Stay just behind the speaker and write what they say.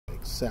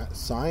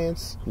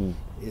Science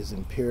is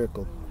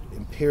empirical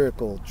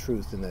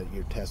truth in that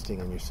you're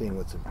testing and you're seeing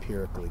what's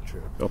empirically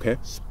true. Okay.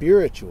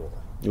 Spiritual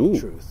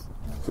truth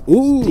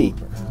is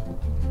deeper.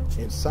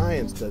 And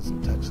science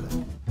doesn't touch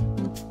that.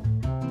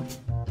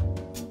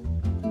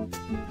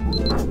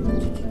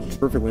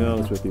 Perfectly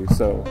honest with you.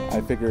 So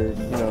I figured,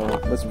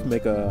 let's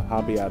make a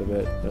hobby out of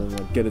it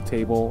and get a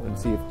table and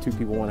see if two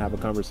people want to have a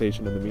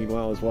conversation in the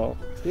meanwhile as well.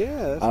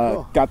 Yeah, that's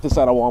cool. Got this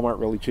out of Walmart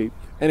really cheap.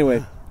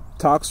 Anyway.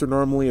 Talks are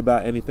normally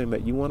about anything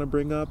that you want to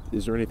bring up.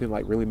 Is there anything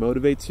like really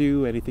motivates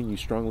you? Anything you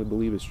strongly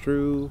believe is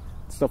true?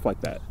 Stuff like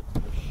that.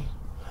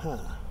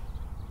 Well,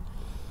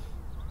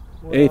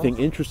 anything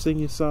interesting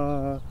you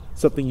saw?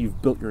 Something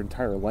you've built your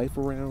entire life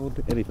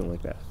around? Anything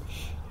like that?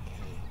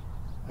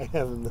 I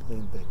have a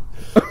million things.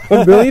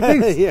 A million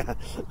things? Yeah.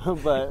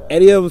 But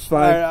any of them's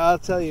fine. All right, I'll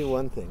tell you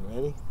one thing.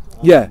 Ready?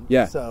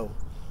 Yeah. So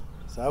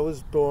I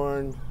was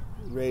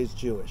raised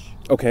Jewish.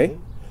 Okay. Right?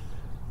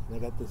 And I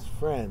got this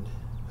friend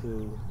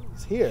who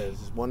is here. He's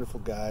this wonderful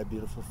guy,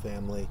 beautiful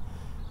family.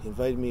 He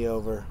invited me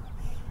over,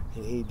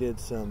 and he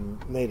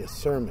made a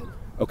sermon.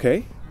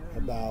 Okay.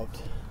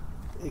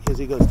 Because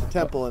he goes to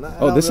temple,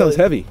 and this sounds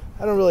heavy.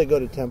 I don't really go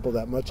to temple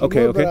that much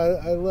anymore, but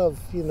I love,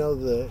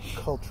 the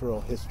cultural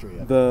history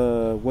of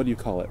it. What do you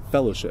call it?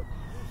 Fellowship.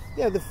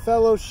 Yeah, the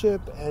fellowship,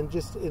 and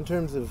just in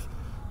terms of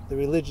the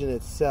religion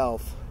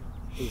itself,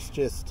 is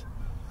just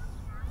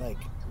like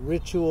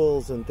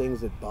rituals and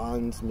things that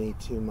bonds me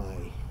to my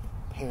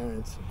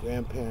parents and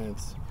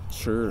grandparents.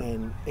 Sure.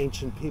 And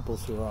ancient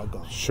peoples who are all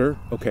gone. Sure.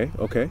 Okay.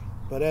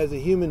 But as a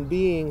human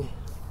being,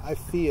 I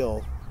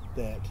feel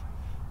that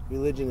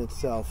religion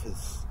itself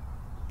has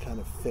kind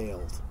of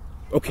failed.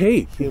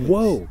 Okay. Humans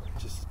Whoa.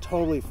 Just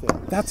totally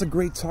failed. That's a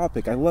great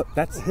topic. I love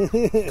that's. Can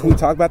we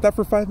talk about that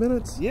for 5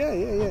 minutes?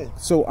 Yeah.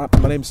 So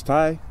my name's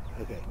Ty.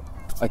 Okay.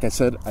 Like I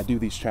said, I do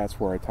these chats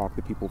where I talk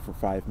to people for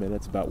 5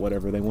 minutes about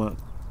whatever they want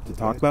to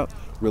talk about.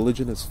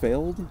 Religion has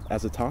failed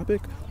as a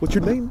topic. What's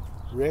your name?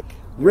 Rick.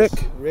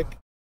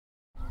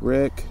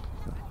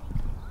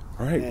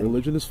 All right,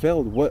 religion has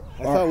failed. What?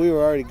 I thought we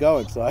were already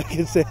going, so I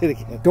can say it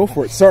again. Go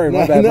for it. Sorry,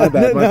 my bad.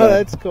 No,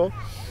 that's cool.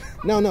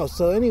 No.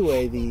 So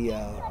anyway, the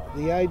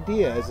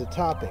idea as a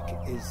topic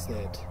is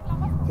that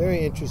very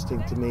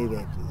interesting to me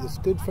that this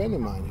good friend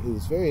of mine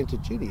who's very into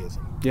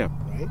Judaism. Yeah.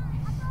 Right.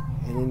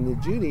 And in the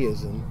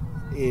Judaism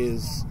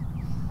is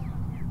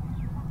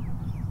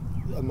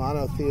a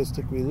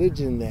monotheistic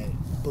religion that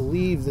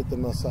believed that the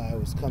Messiah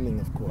was coming,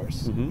 of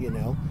course.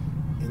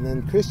 And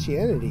then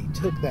Christianity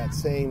took that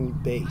same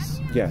base,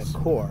 that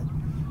core,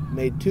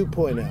 made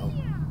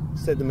 2.0,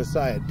 said the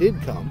Messiah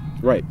did come.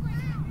 Right.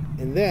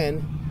 And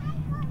then,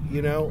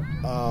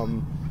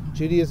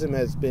 Judaism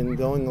has been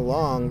going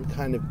along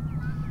kind of,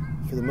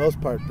 for the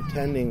most part,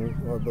 pretending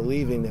or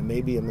believing that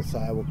maybe a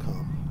Messiah will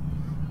come.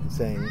 And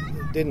saying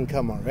it didn't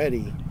come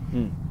already.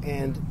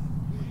 And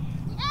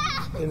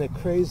in a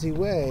crazy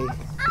way,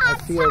 I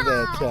feel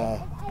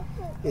that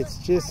it's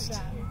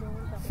just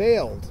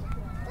failed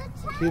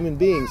human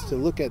beings to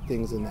look at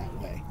things in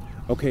that way.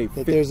 Okay.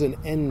 That there's an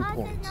end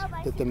point,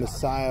 that the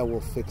Messiah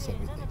will fix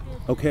everything.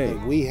 Okay.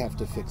 That we have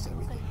to fix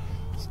everything.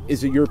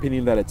 Is it your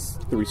opinion that it's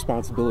the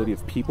responsibility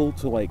of people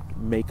to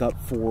make up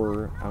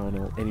for,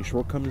 any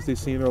shortcomings they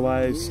see in their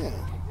lives? Yeah.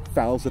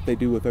 Fouls that they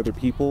do with other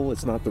people?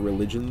 It's not the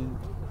religion?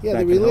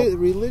 Yeah, the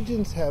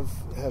religions have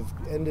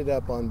ended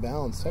up on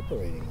balance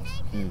separating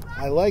us.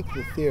 I like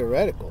the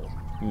theoretical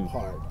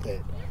part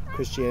that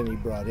Christianity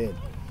brought in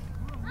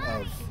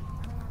of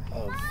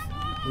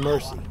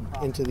mercy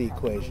into the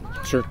equation.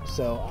 Sure.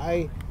 So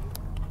I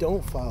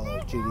don't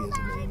follow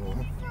Judaism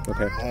anymore.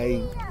 Okay.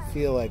 I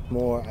feel like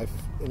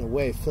in a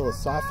way,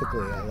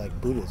 philosophically, I like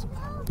Buddhism.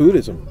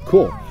 Buddhism,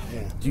 cool.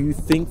 Yeah. Do you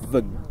think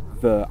the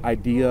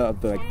idea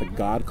of the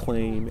God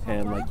claim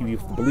and you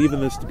believe in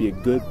this to be a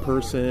good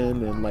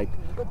person and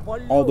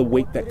all the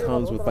weight that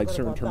comes with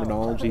certain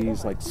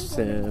terminologies like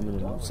sin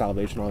and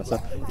salvation, all that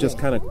stuff, just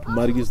kind of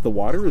muddies the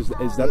water? Is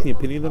that the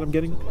opinion that I'm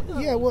getting?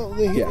 Yeah. Well,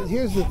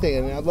 here's the thing,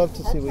 and I'd love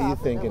to see what you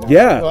think.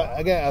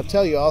 And I'll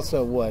tell you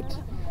also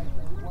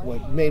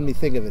what made me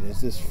think of it is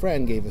this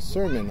friend gave a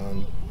sermon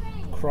on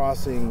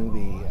crossing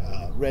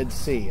the Red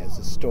Sea as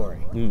a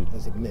story,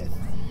 as a myth.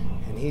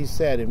 And he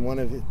said in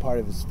part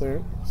of his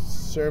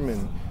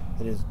sermon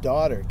that his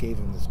daughter gave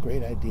him this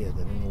great idea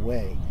that in a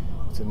way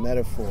it's a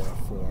metaphor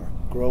for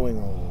growing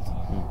old,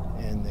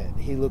 and that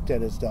he looked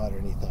at his daughter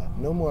and he thought,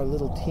 no more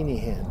little teeny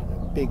hand,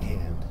 a big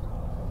hand.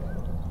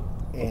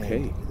 And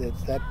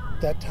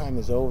that time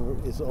is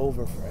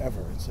over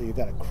forever. And so you've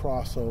got to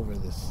cross over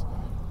this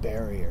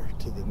barrier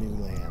to the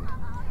new land,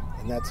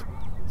 and that's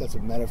a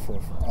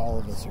metaphor for all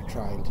of us are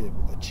trying to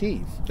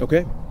achieve.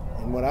 Okay.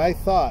 And what I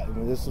thought,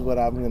 and this is what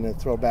I'm going to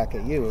throw back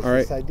at you, is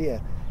this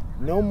idea: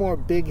 no more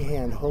big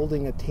hand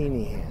holding a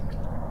teeny hand.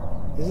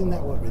 Isn't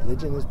that what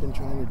religion has been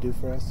trying to do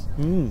for us?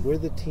 We're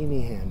the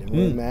teeny hand, and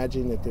we're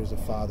imagining that there's a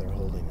father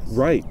holding us.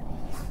 Right.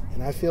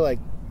 And I feel like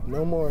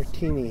no more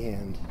teeny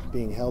hand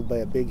being held by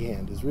a big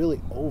hand is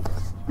really over.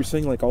 You're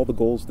saying like all the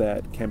goals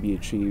that can be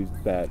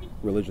achieved that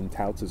religion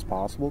touts as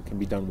possible can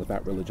be done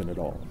without religion at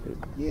all.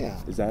 Yeah.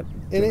 Is that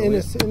in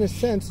a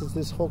sense, is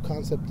this whole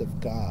concept of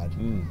God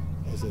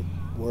as a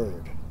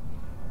word.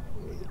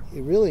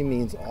 It really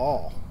means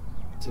all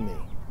to me.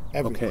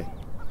 Everything. Okay.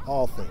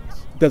 All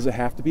things. Does it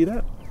have to be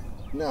that?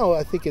 No,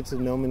 I think it's a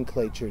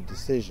nomenclature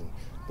decision.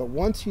 But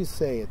once you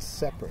say it's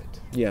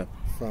separate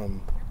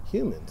from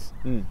humans,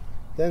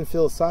 then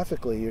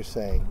philosophically you're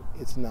saying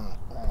it's not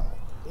all.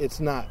 It's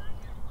not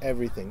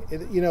everything.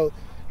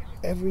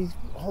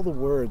 All the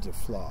words are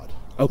flawed.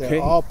 Okay.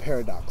 They're all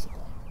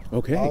paradoxical.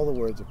 Okay. All the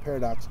words are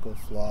paradoxical,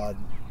 flawed.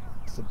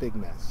 It's a big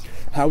mess.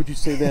 How would you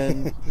say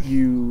then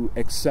you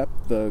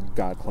accept the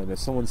God claim? If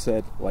someone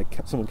said, like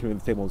someone came to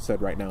the table and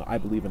said right now, I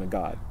believe in a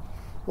God.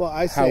 Well,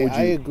 I say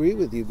I agree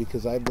with you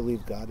because I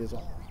believe God is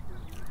all.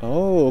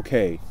 Oh,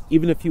 okay.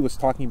 Even if he was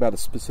talking about a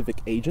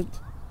specific agent?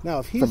 Now,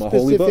 if he's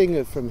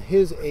specific from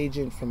his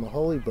agent from a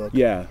holy book,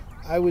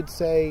 I would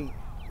say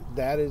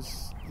that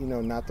is,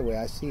 not the way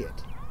I see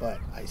it. But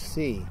I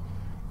see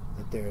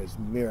that there is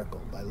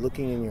miracle by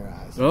looking in your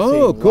eyes.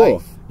 Oh, cool.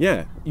 Life.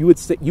 Yeah. You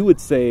would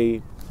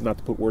say, not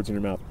to put words in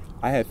your mouth,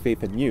 I have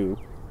faith in you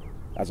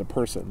as a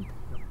person.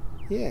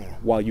 Yeah.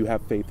 While you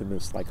have faith in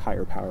this like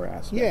higher power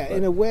aspect. Yeah,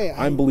 in a way.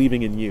 I'm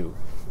believing in you.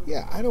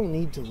 Yeah, I don't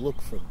need to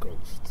look for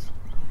ghosts.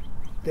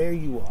 There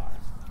you are.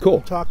 Cool.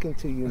 I'm talking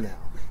to you now.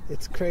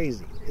 It's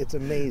crazy. It's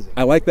amazing.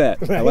 I like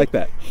that. Right? I like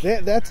that.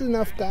 That's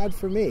enough God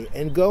for me.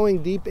 And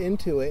going deep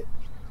into it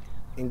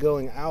and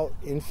going out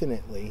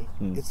infinitely,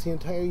 it's the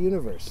entire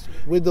universe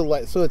with the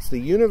light. So it's the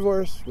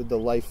universe with the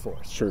life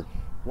force. Sure.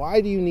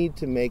 Why do you need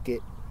to make it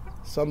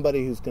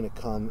somebody who's going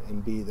to come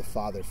and be the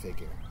father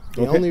figure?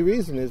 The only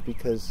reason is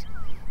because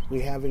we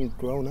haven't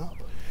grown up.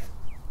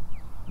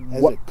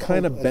 What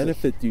kind of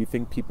benefit do you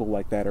think people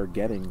like that are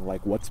getting?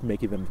 Like, what's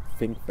making them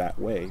think that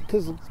way?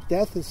 Because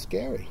death is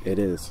scary. It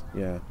is,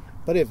 yeah.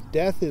 But if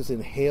death is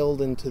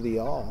inhaled into the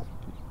all,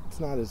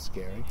 it's not as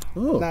scary.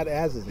 Oh. Not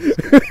as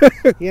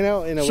scary. In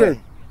a way.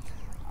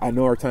 I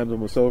know our time's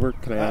almost over.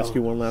 Can I ask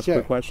you one last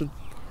quick question?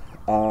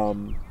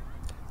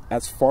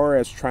 As far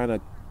as trying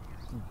to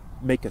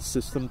make a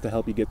system to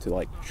help you get to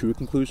like true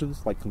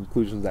conclusions, like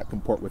conclusions that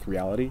comport with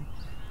reality,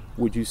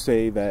 would you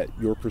say that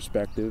your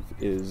perspective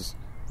is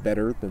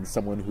better than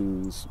someone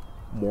who's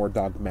more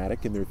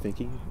dogmatic in their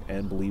thinking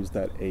and believes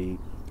that a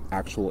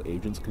actual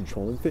agent's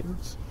controlling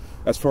things,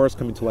 as far as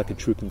coming to like a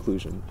true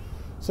conclusion?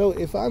 So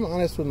if I'm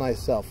honest with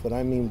myself, what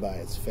I mean by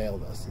it's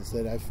failed us is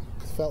that I've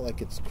felt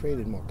like it's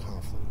created more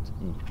conflict.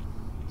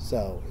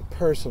 So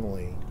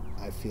personally,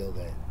 I feel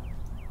that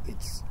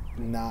it's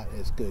not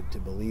as good to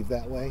believe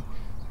that way,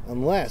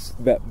 unless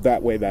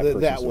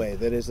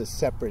that is a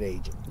separate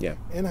agent. Yeah.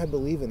 And I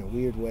believe in a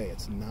weird way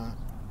it's not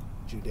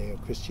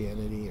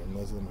Judeo-Christianity or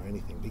Muslim or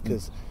anything,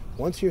 because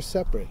once you're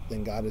separate,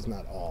 then God is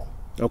not all.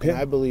 Okay. And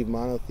I believe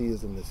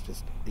monotheism is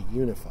just a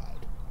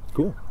unified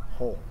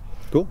whole.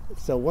 Cool.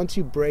 So once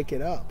you break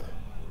it up,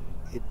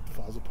 it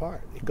falls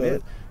apart. It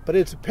goes, but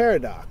it's a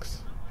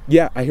paradox.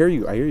 Yeah, I hear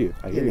you.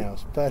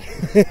 But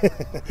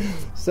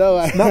so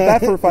it's not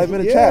bad for a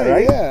 5-minute chat,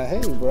 right? Yeah. Hey,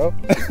 bro.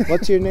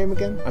 What's your name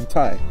again? I'm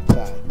Ty.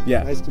 Ty.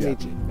 Yeah. Nice to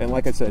meet you. And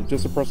like I said,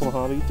 just a personal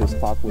hobby. Just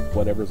talk with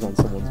whatever's on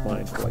someone's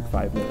mind for like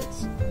 5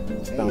 minutes.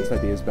 Bounce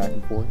ideas back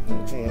and forth.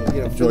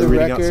 And for the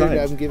record, outside.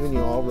 I'm giving you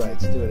all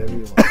rights. Do whatever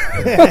you want.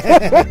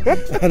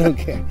 I don't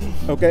care.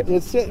 Okay.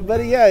 It's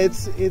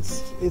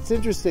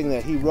interesting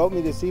that he wrote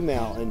me this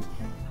email and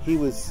he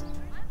was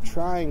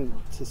trying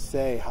to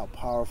say how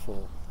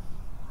powerful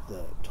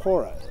the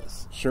Torah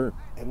is. Sure.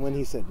 And when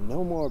he said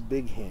no more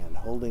big hand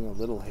holding a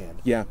little hand,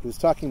 he was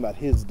talking about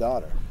his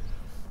daughter.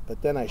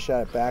 But then I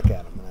shot it back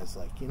at him and I was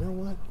like, you know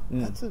what?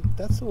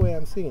 That's the way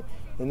I'm seeing it.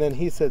 And then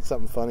he said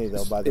something funny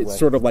though, by the way. It's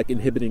sort of like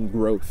inhibiting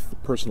growth,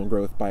 personal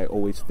growth, by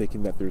always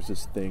thinking that there's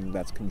this thing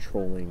that's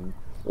controlling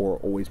or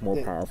always more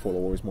powerful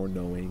or always more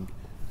knowing.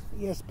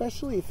 Yeah,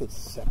 especially if it's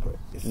separate.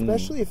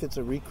 Especially if it's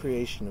a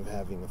recreation of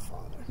having a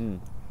father.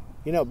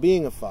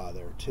 Being a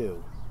father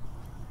too.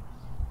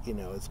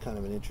 It's kind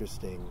of an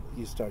interesting,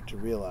 you start to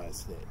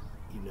realize that,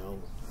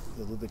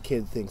 the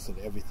kid thinks that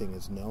everything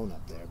is known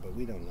up there, but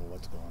we don't know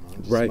what's going on.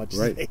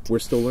 Right. We're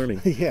still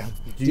learning. Yeah.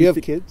 Do you have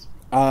kids?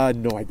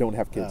 No, I don't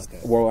have kids. Okay.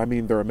 Well, I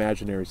mean, they're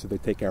imaginary, so they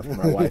take care of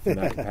my wife in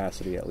that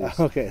capacity, at least.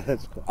 Okay,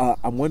 that's cool.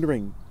 I'm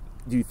wondering,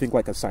 do you think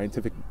like a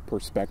scientific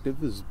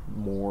perspective is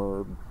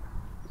more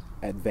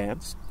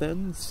advanced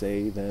than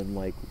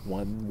like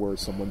one where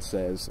someone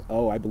says,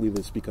 oh, I believe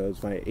this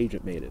because my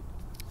agent made it?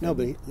 No,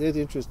 but it's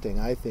interesting.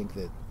 I think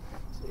that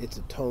it's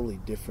a totally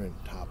different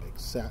topic.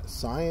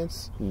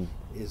 Science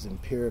is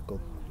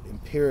empirical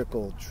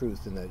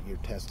truth in that you're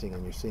testing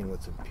and you're seeing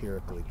what's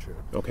empirically true.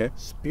 Okay.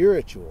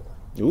 Spiritual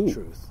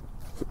truth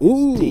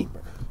is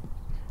deeper.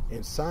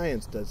 And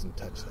science doesn't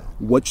touch that.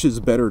 Which is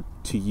better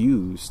to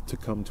use to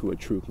come to a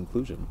true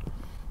conclusion?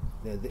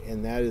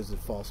 And that is a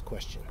false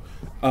question.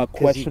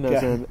 Question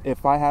as in,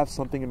 if I have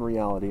something in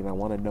reality and I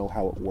want to know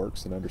how it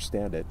works and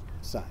understand it.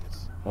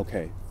 Science.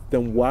 Okay.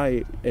 Then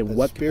why, in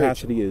what spiritual.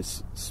 capacity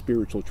is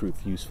spiritual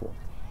truth useful?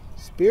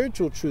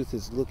 Spiritual truth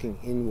is looking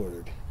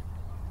inward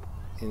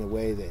in a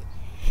way that,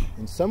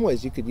 in some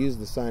ways, you could use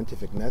the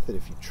scientific method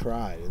if you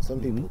tried, and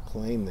some people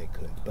claim they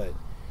could, but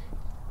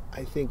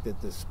I think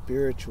that the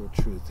spiritual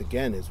truth,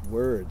 again, is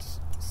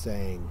words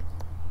saying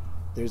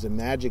there's a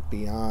magic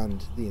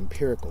beyond the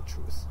empirical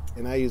truth.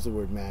 And I use the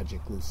word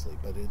magic loosely,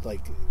 but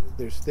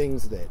there's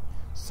things that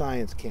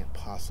science can't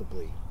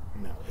possibly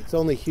know. It's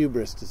only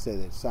hubris to say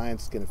that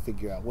science is going to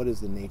figure out what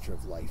is the nature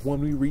of life.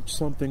 When we reach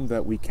something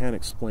that we can't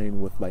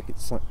explain with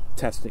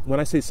testing,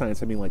 when I say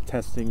science, I mean like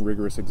testing,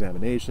 rigorous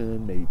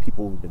examination, maybe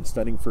people who've been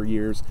studying for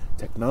years,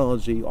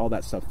 technology, all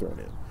that stuff thrown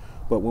in.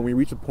 But when we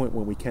reach a point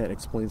when we can't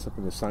explain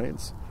something with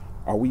science,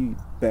 are we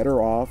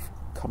better off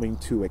coming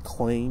to a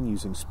claim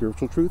using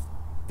spiritual truth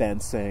than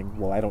saying,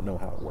 well, I don't know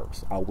how it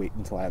works, I'll wait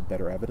until I have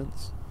better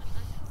evidence?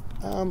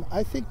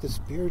 I think the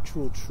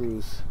spiritual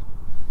truth,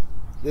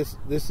 this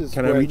is...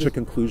 Can I reach a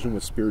conclusion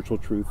with spiritual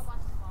truth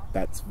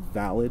that's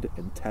valid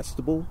and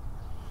testable?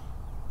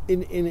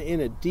 In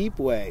a deep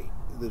way,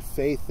 the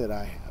faith that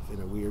I have,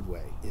 in a weird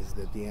way, is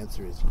that the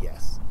answer is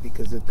yes.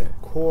 Because at the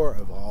core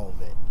of all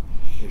of it,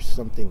 there's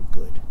something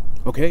good.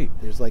 Okay.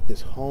 There's like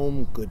this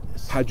home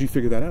goodness. How'd you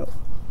figure that out?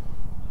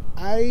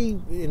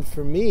 And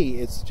for me,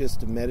 it's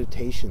just a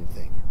meditation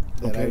thing.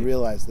 That I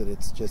realize that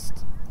it's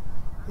just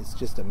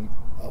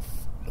a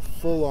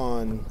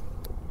full-on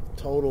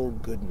total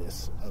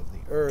goodness of the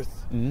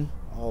earth,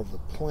 all the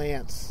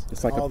plants,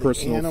 it's like all a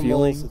personal the animals.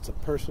 feeling. It's a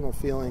personal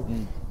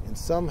feeling, and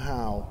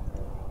somehow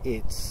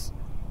it's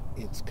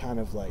kind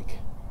of like,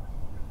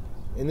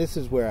 and this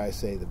is where I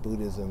say the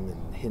Buddhism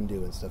and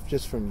Hindu and stuff,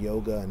 just from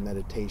yoga and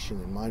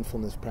meditation and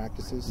mindfulness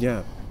practices.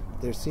 Yeah,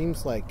 there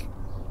seems like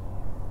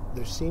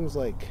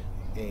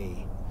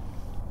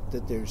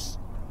that there's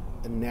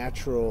a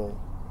natural,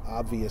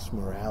 obvious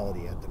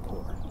morality at the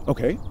core.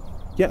 Okay.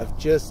 Yeah. Of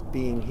just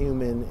being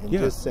human and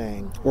just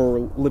saying... Or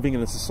living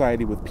in a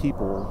society with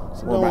people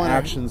where my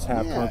actions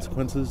have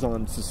consequences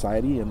on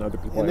society and other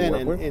people I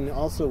work with. And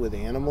also with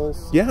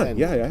animals. Yeah, and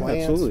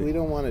plants. absolutely. We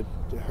don't want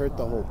to hurt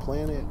the whole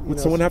planet. Would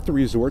someone have to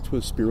resort to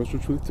a spiritual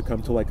truth to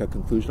come to like a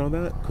conclusion on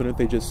that? Couldn't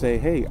they just say,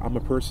 hey, I'm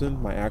a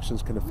person, my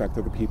actions can affect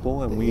other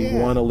people, and we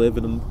want to live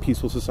in a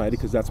peaceful society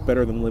because that's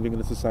better than living in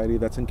a society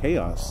that's in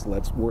chaos.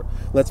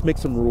 Let's make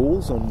some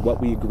rules on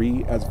what we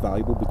agree as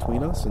valuable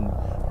between us and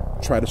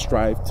try to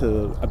strive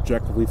to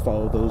objectively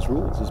follow those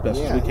rules as best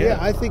as we can. Yeah,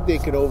 I think they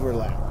could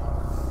overlap.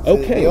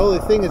 Okay. The only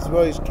thing that's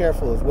always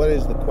careful is, what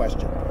is the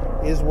question?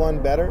 Is one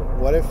better?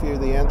 What if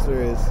the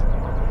answer is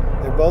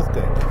they're both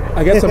good?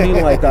 I guess I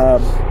mean like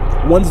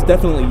one's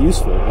definitely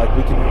useful. Like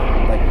we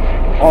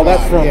can all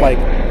that's from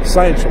like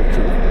sciential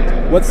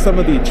truth. What's some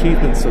of the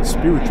achievements of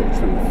spiritual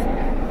truth?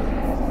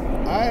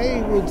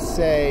 I would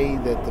say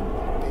that the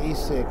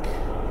basic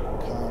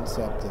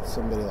concept that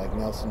somebody like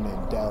Nelson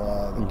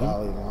Mandela, the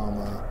Dalai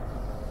Lama,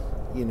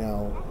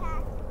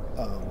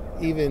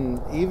 even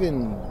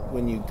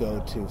when you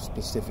go to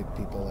specific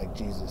people like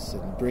Jesus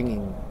and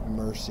bringing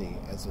mercy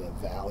as a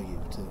value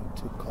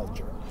to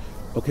culture.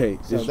 Okay.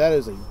 So that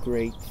is a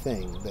great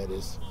thing, that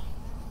is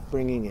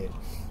bringing it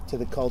to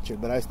the culture.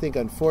 But I think,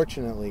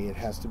 unfortunately, it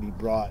has to be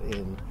brought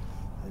in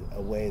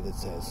a way that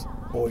says,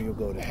 or you'll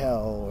go to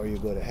hell, or you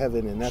go to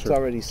heaven, and that's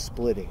already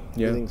splitting.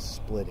 Yeah. Everything's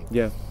splitting.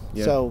 Yeah.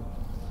 So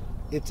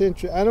it's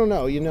interesting. I don't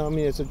know.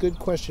 It's a good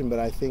question, but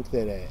I think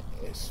that a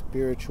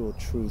spiritual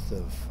truth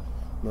of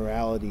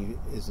morality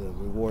is a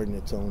reward in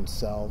its own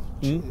self,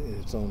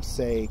 its own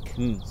sake,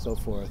 so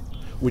forth.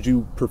 Would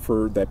you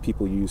prefer that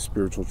people use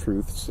spiritual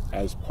truths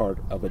as part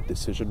of a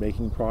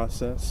decision-making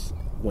process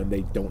when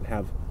they don't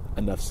have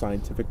enough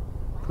scientific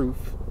proof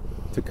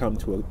to come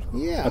to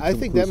a I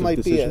think that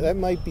might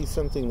be be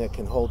something that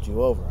can hold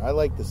you over. I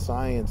like the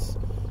science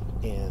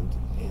and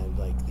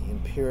like the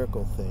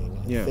empirical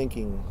thing, and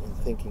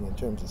thinking in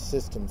terms of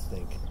systems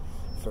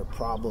for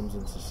problems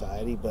in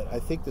society. But I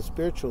think the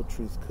spiritual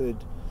truth could,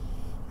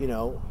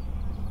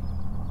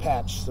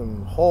 patch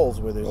some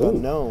holes where there's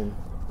unknown.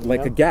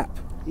 Like a gap.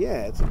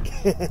 Yeah,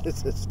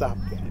 it's a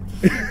stopgap.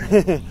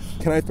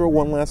 Can I throw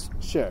one last?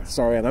 Sure.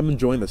 Sorry, and I'm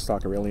enjoying this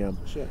talk. I really am.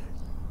 Sure.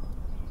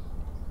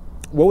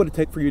 What would it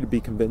take for you to be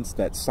convinced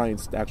that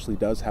science actually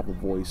does have a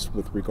voice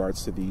with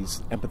regards to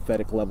these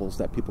empathetic levels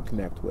that people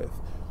connect with?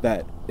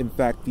 That, in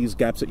fact, these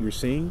gaps that you're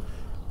seeing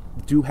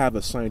do have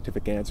a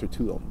scientific answer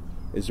to them.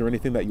 Is there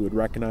anything that you would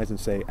recognize and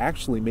say,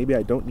 actually, maybe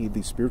I don't need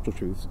these spiritual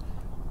truths.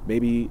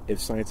 Maybe if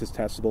science is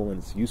testable and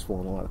it's useful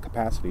in a lot of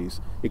capacities,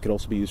 it could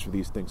also be used for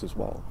these things as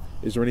well.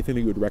 Is there anything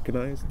that you would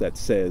recognize that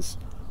says,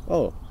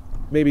 oh,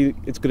 maybe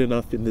it's good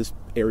enough in this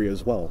area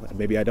as well, and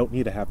maybe I don't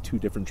need to have two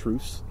different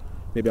truths?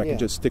 Maybe I can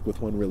just stick with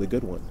one really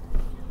good one.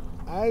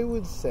 I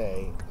would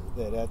say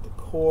that at the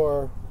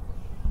core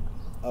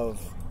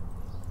of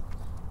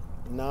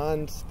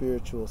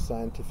non-spiritual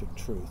scientific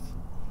truth,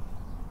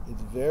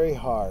 it's very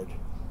hard,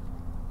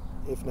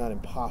 if not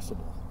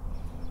impossible,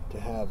 to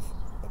have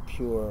a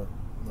pure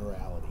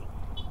morality.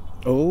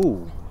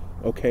 Oh,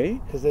 okay.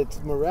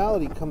 Because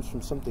morality comes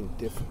from something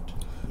different.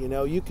 You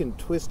know, you can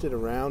twist it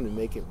around and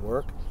make it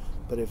work,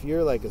 but if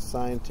you're like a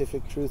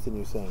scientific truth and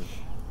you're saying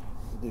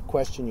the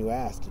question you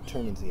ask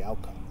determines the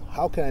outcome.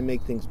 How can I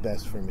make things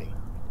best for me?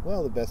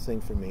 Well, the best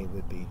thing for me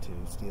would be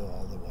to steal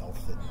all the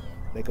wealth and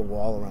make a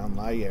wall around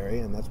my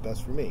area, and that's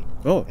best for me.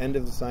 Oh. End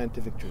of the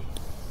scientific truth.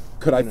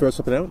 Could I throw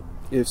something out?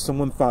 If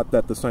someone thought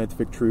that the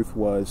scientific truth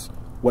was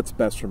what's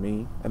best for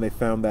me, and they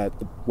found that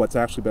what's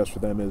actually best for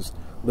them is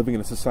living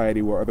in a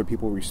society where other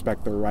people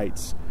respect their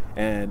rights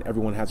and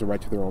everyone has a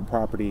right to their own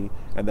property,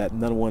 and that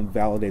no one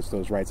validates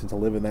those rights, and to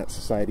live in that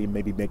society and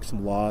maybe make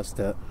some laws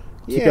to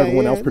keep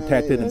everyone else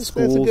protected in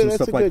schools and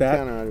stuff like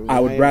that. I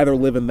would rather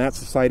live in that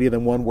society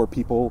than one where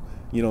people,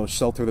 you know,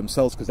 shelter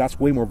themselves, because that's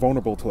way more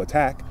vulnerable to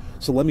attack.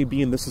 So let me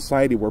be in this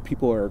society where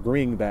people are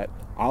agreeing that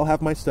I'll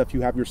have my stuff,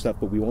 you have your stuff,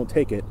 but we won't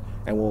take it,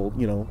 and we'll,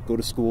 you know, go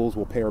to schools,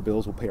 we'll pay our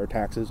bills, we'll pay our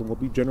taxes, and we'll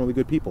be generally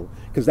good people,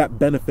 because that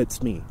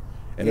benefits me.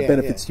 And it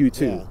benefits you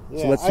too.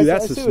 So let's do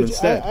that system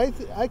instead.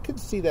 I could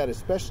see that,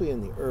 especially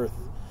in the Earth.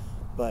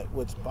 But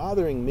what's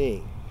bothering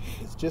me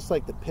is just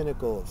like the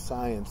pinnacle of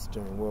science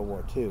during World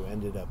War II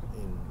ended up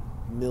in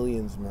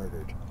millions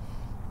murdered.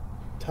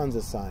 Tons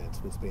of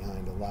science was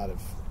behind a lot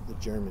of the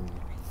German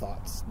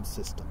thought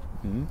system.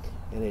 Mm-hmm.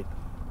 And it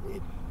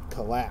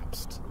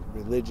collapsed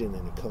religion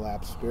and it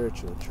collapsed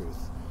spiritual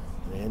truth.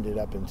 And it ended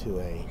up into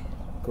a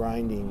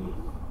grinding,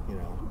 you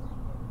know,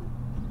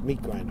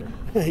 meat grinder,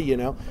 you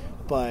know.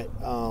 But,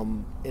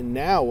 and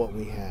now what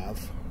we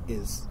have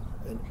is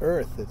an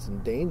Earth that's in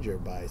danger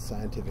by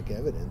scientific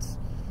evidence.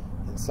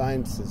 And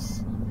science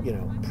is, you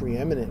know,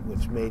 preeminent,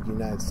 which made the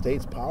United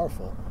States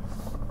powerful.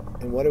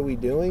 And what are we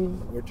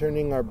doing? We're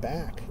turning our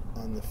back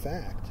on the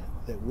fact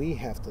that we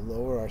have to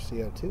lower our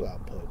CO2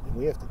 output. And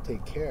we have to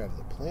take care of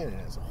the planet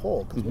as a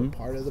whole, because we're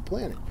part of the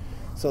planet.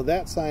 So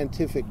that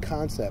scientific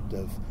concept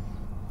of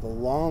the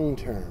long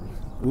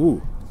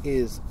term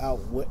is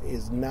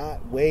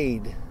not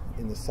weighed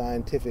in the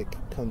scientific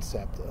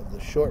concept of the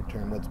short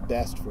term, what's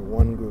best for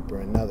one group or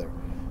another.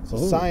 So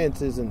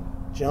science isn't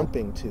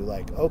jumping to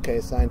like,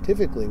 okay,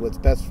 scientifically what's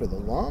best for the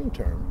long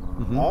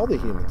term, all the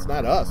humans,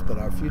 not us, but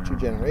our future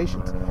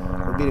generations,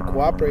 would be to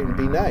cooperate and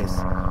be nice.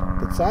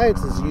 But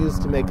science is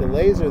used to make a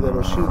laser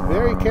that'll shoot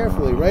very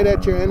carefully right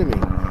at your enemy.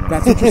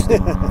 That's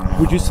interesting.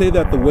 Would you say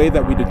that the way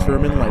that we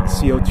determine like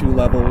CO2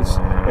 levels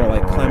or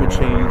like climate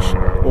change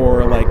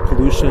or like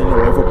pollution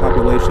or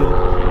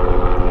overpopulation,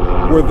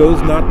 were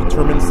those not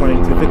determined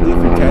scientifically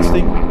through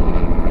testing?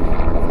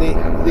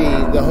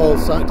 The whole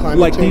climate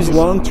like change, these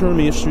long-term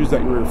issues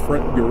that you're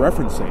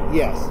referencing.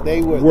 Yes,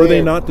 they were. Were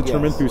they not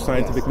determined through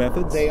scientific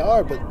methods? They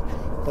are,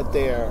 but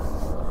they are.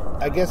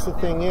 I guess the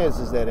thing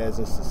is that as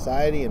a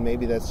society, and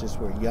maybe that's just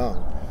we're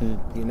young,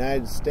 the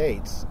United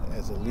States,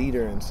 as a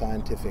leader in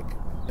scientific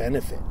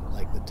benefit,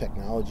 like the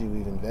technology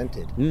we've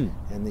invented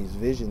and these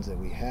visions that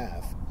we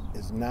have,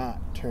 is not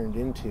turned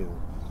into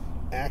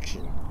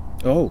action.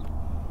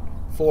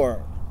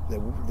 For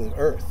the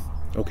Earth.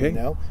 Okay. You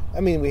know? I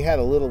mean, we had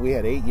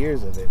 8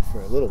 years of it for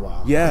a little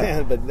while.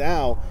 Yeah. But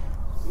now,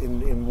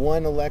 in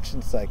one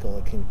election cycle,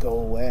 it can go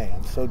away.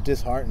 I'm so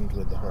disheartened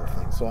with the whole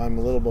thing. So I'm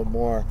a little bit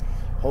more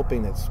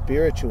hoping that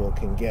spiritual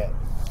can get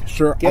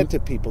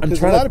to people.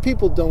 Because a lot of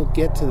people don't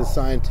get to the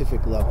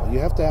scientific level. You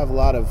have to have a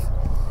lot of,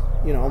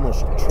 you know,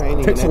 almost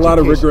training. It takes a lot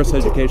of rigorous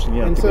education,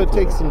 And so it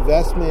takes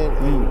investment,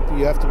 and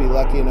you have to be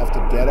lucky enough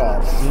to get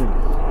all this.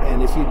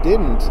 And if you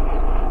didn't,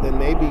 then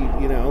maybe,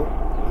 you know,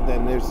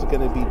 then there's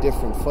going to be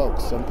different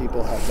folks. Some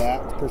people have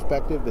that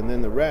perspective, and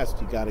then the rest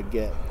you got to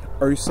get.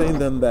 Are you saying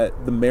then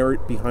that the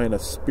merit behind a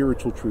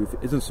spiritual truth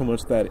isn't so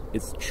much that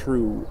it's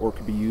true or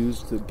could be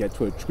used to get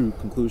to a true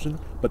conclusion,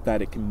 but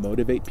that it can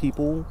motivate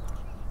people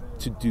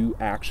to do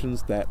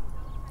actions that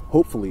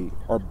hopefully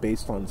are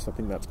based on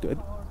something that's good?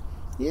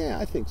 Yeah,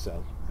 I think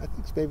so. I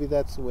think maybe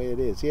that's the way it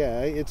is.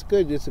 Yeah, it's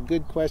good. It's a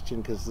good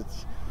question, because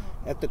it's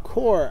at the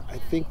core, I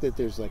think that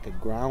there's like a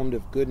ground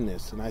of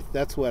goodness, and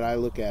that's what I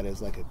look at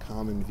as like a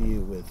common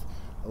view with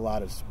a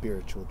lot of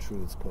spiritual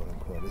truths, quote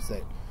unquote, is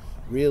that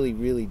really,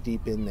 really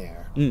deep in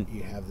there,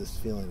 you have this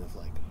feeling of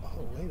like,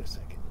 oh, wait a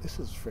second, this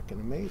is freaking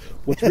amazing.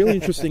 What's really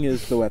interesting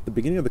is, though, at the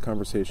beginning of the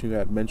conversation, you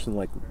had mentioned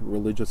like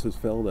religious has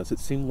failed us. It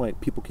seemed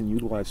like people can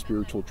utilize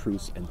spiritual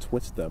truths and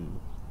twist them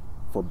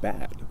for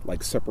bad,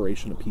 like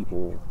separation of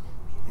people,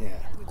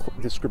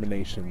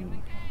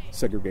 discrimination,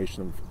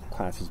 segregation of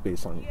classes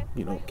based on,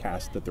 you know,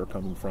 caste that they're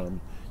coming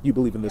from. You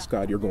believe in this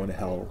God, you're going to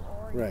hell.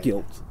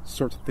 Guilt,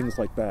 sorts of things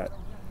like that.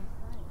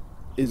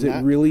 Is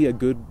it really a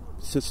good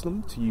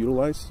system to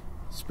utilize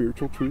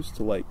spiritual truths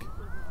to like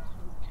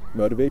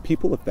motivate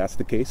people, if that's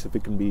the case, if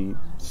it can be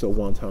so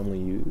wantonly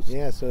used?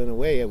 Yeah, so in a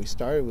way, we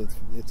started with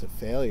it's a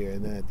failure,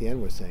 and then at the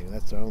end we're saying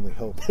that's our only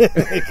hope.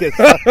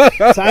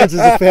 Science is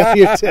a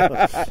failure too.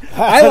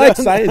 I like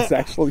science,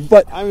 actually,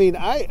 but I mean,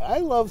 I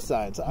love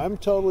science. I'm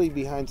totally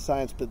behind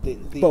science, but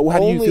but how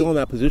do you feel in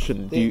that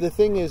position? The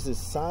thing is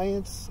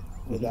science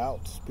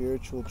without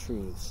spiritual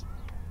truths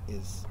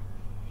is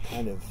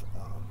kind of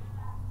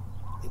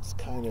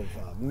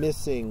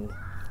missing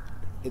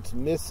it's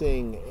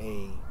missing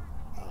a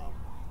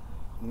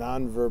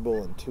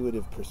nonverbal,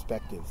 intuitive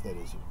perspective that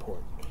is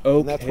important. Okay.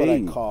 And that's what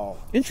I call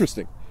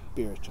interesting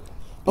spiritual.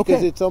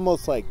 Because it's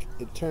almost like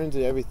it turns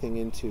everything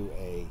into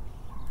a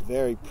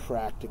very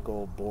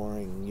practical,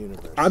 boring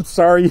universe. I'm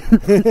sorry.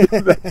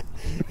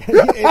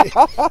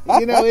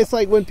 It's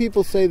like when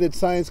people say that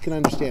science can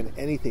understand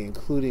anything,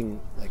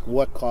 including like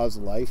what caused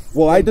life.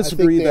 Well, I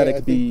disagree that it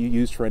can be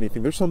used for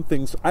anything. There's some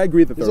things I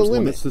agree that there's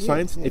limits to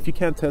science. Yeah. If you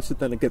can't test it,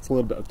 then it gets a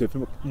little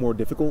bit more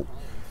difficult.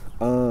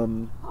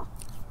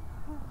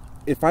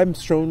 If I'm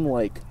shown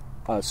like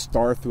a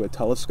star through a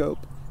telescope,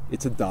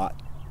 it's a dot,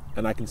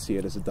 and I can see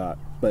it as a dot.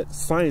 But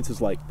science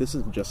is like, this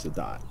isn't just a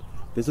dot.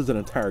 This is an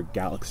entire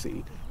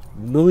galaxy,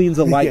 millions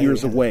of light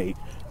years away.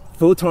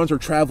 Photons are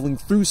traveling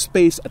through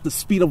space at the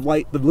speed of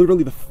light,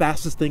 literally the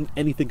fastest thing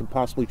anything can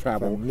possibly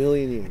travel. For a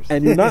million years.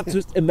 And you're not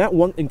just, and that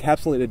one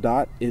encapsulated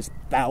dot is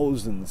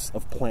thousands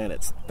of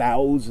planets,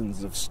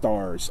 thousands of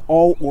stars,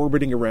 all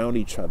orbiting around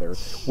each other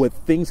with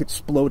things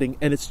exploding,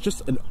 and it's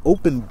just an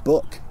open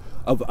book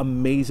of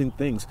amazing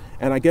things.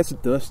 And I guess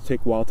it does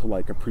take a while to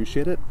like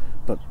appreciate it,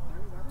 but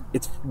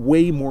it's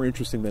way more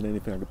interesting than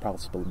anything I could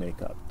possibly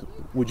make up.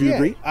 Would you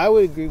agree? I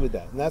would agree with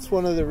that. And that's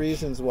one of the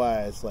reasons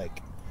why it's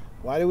like,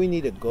 why do we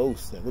need a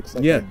ghost that looks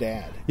like our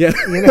dad? Yeah.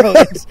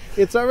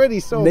 It's already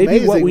so maybe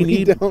amazing. What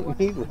we don't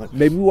need one.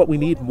 Maybe what we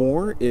need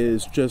more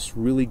is just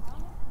really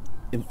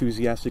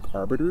enthusiastic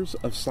arbiters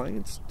of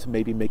science to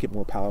maybe make it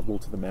more palatable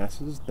to the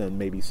masses than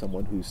maybe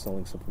someone who's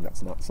selling something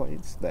that's not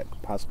science that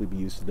could possibly be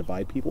used to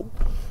divide people.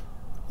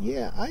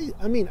 Yeah,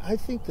 I mean, I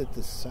think that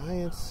the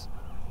science...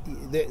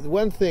 The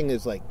one thing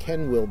is like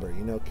Ken Wilber.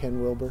 You know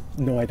Ken Wilber?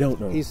 No, I don't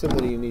know. He's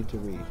somebody you need to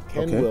read.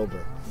 Ken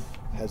Wilber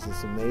has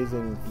this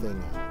amazing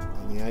thing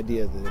on the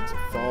idea that it's a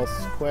false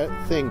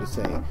thing to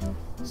say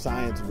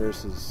science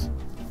versus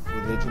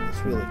religion. It's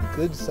really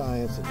good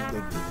science and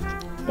good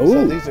religion.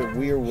 So these are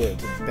weird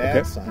words. It's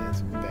bad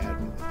science and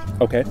bad religion.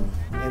 Okay.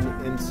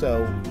 And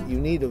so you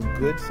need a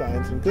good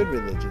science and good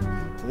religion.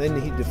 And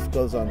then he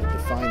goes on to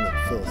define them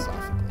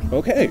philosophically.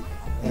 Okay.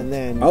 And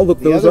then I'll look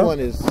the those other up. one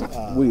is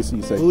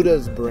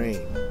Buddha's Brain.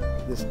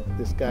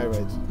 This guy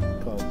writes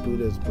called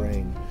Buddha's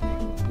Brain,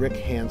 Rick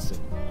Hansen,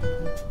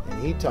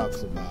 and he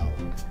talks about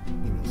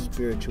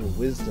spiritual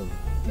wisdom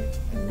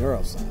and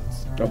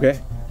neuroscience. Okay.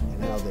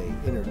 And how they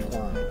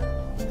intertwine.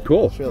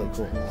 Cool. It's really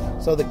cool.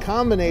 So the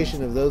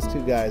combination of those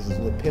two guys is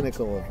the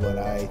pinnacle of what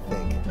I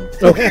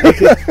think. Okay.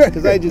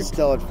 Because I just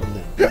stole it from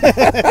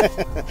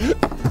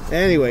them.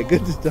 Anyway,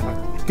 good to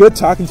talk. Good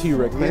talking to you,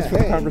 Rick. Thanks for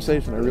the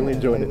conversation. I really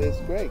enjoyed it. It's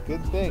great.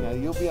 Good thing.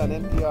 You'll be on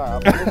NPR. I'll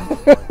be looking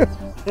for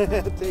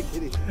it. Take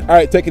it easy. All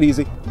right, take it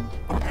easy.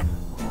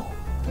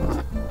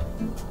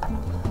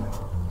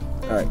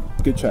 All right,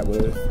 good chat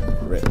with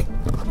Rick.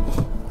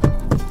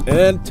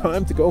 And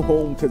time to go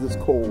home because it's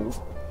cold.